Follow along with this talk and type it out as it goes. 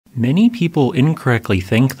Many people incorrectly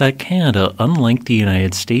think that Canada, unlike the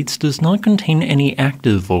United States, does not contain any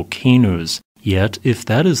active volcanoes. Yet, if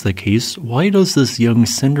that is the case, why does this young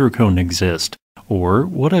cinder cone exist? Or,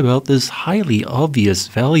 what about this highly obvious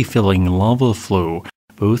valley-filling lava flow?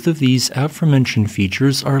 Both of these aforementioned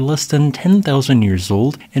features are less than 10,000 years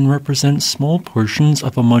old and represent small portions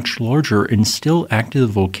of a much larger and still active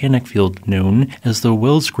volcanic field known as the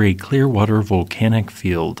Wells Gray-Clearwater Volcanic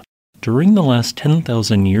Field. During the last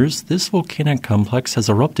 10,000 years, this volcanic complex has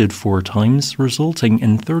erupted 4 times, resulting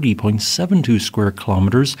in 30.72 square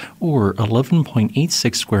kilometers or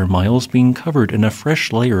 11.86 square miles being covered in a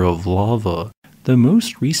fresh layer of lava. The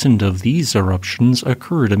most recent of these eruptions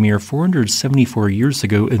occurred a mere 474 years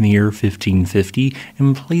ago in the year 1550,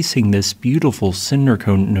 emplacing this beautiful cinder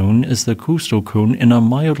cone known as the coastal cone in a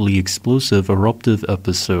mildly explosive eruptive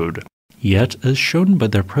episode. Yet, as shown by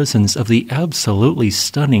the presence of the absolutely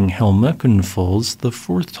stunning Helmeken Falls, the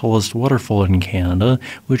 4th tallest waterfall in Canada,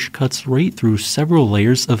 which cuts right through several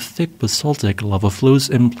layers of thick basaltic lava flows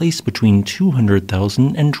in place between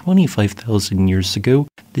 200,000 and 25,000 years ago,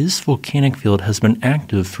 this volcanic field has been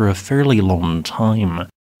active for a fairly long time.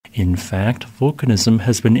 In fact, volcanism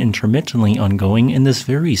has been intermittently ongoing in this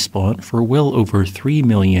very spot for well over 3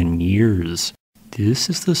 million years. This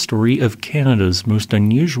is the story of Canada's most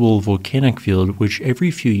unusual volcanic field, which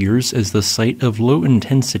every few years is the site of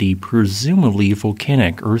low-intensity, presumably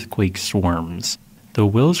volcanic earthquake swarms. The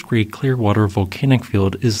Wells Gray-Clearwater Volcanic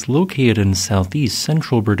Field is located in southeast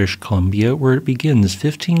central British Columbia, where it begins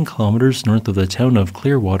 15 kilometers north of the town of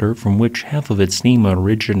Clearwater, from which half of its name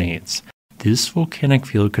originates. This volcanic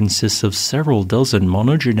field consists of several dozen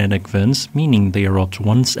monogenetic vents, meaning they erupt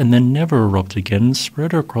once and then never erupt again,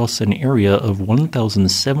 spread across an area of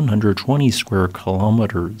 1,720 square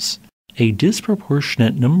kilometers. A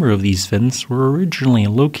disproportionate number of these vents were originally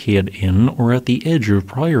located in or at the edge of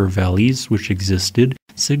prior valleys which existed,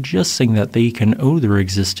 suggesting that they can owe their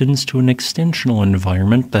existence to an extensional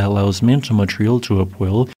environment that allows mantle material to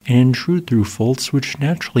upwell and intrude through faults which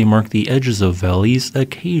naturally mark the edges of valleys,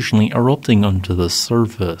 occasionally erupting onto the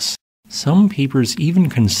surface. Some papers even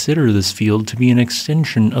consider this field to be an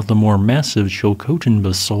extension of the more massive Chilcotin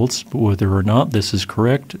basalts, but whether or not this is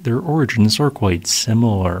correct, their origins are quite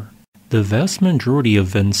similar. The vast majority of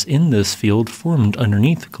vents in this field formed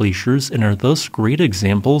underneath glaciers and are thus great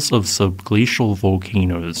examples of subglacial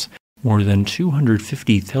volcanoes. More than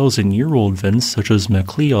 250,000-year-old vents such as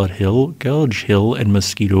McLeod Hill, Gouge Hill, and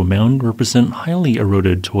Mosquito Mound represent highly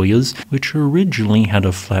eroded toyas which originally had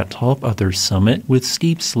a flat top at their summit with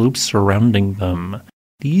steep slopes surrounding them.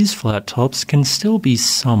 These flat tops can still be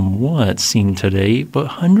somewhat seen today, but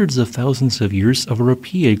hundreds of thousands of years of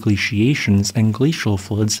repeated glaciations and glacial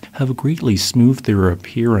floods have greatly smoothed their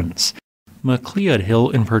appearance. McLeod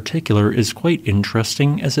Hill in particular is quite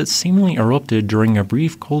interesting as it seemingly erupted during a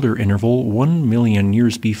brief colder interval 1 million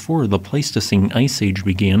years before the Pleistocene Ice Age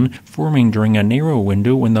began, forming during a narrow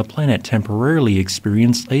window when the planet temporarily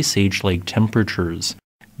experienced Ice Age-like temperatures.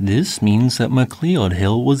 This means that McLeod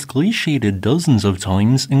Hill was glaciated dozens of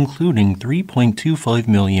times, including 3.25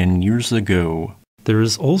 million years ago. There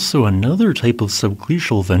is also another type of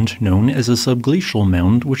subglacial vent known as a subglacial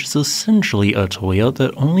mound, which is essentially a toya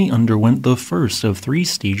that only underwent the first of 3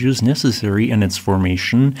 stages necessary in its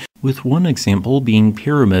formation, with one example being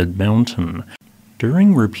Pyramid Mountain.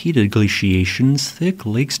 During repeated glaciations, thick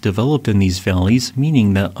lakes developed in these valleys,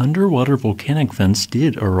 meaning that underwater volcanic vents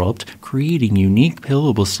did erupt, creating unique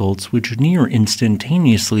paleobasalts which near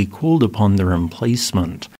instantaneously cooled upon their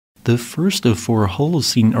emplacement. The first of 4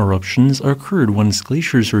 Holocene eruptions occurred once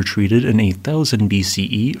glaciers retreated in 8000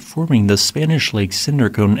 BCE, forming the Spanish Lake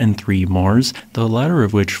cinder cone and 3 Mars, the latter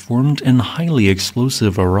of which formed in highly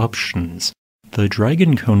explosive eruptions. The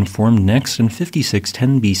Dragon Cone formed next in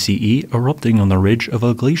 5610 BCE, erupting on the ridge of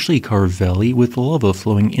a glacially carved valley with lava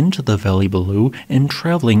flowing into the valley below and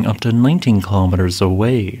traveling up to 19 kilometers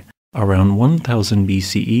away. Around 1000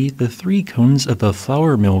 BCE, the 3 cones of the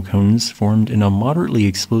Flour Mill Cones formed in a moderately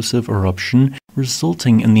explosive eruption,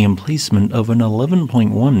 resulting in the emplacement of an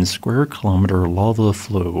 11.1 square kilometer lava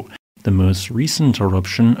flow. The most recent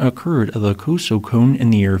eruption occurred at the Coastal Cone in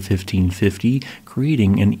the year 1550,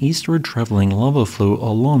 creating an eastward traveling lava flow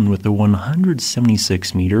along with the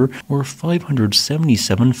 176-meter or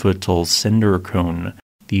 577-foot tall cinder cone.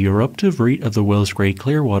 The eruptive rate of the Wells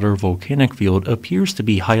Gray-Clearwater Volcanic Field appears to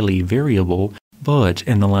be highly variable, but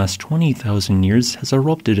in the last 20,000 years has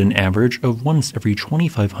erupted an average of once every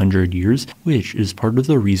 2,500 years, which is part of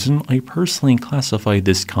the reason I personally classify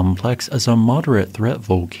this complex as a moderate threat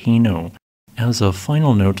volcano. As a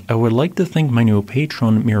final note, I would like to thank my new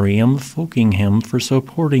patron Miriam Folkingham for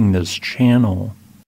supporting this channel.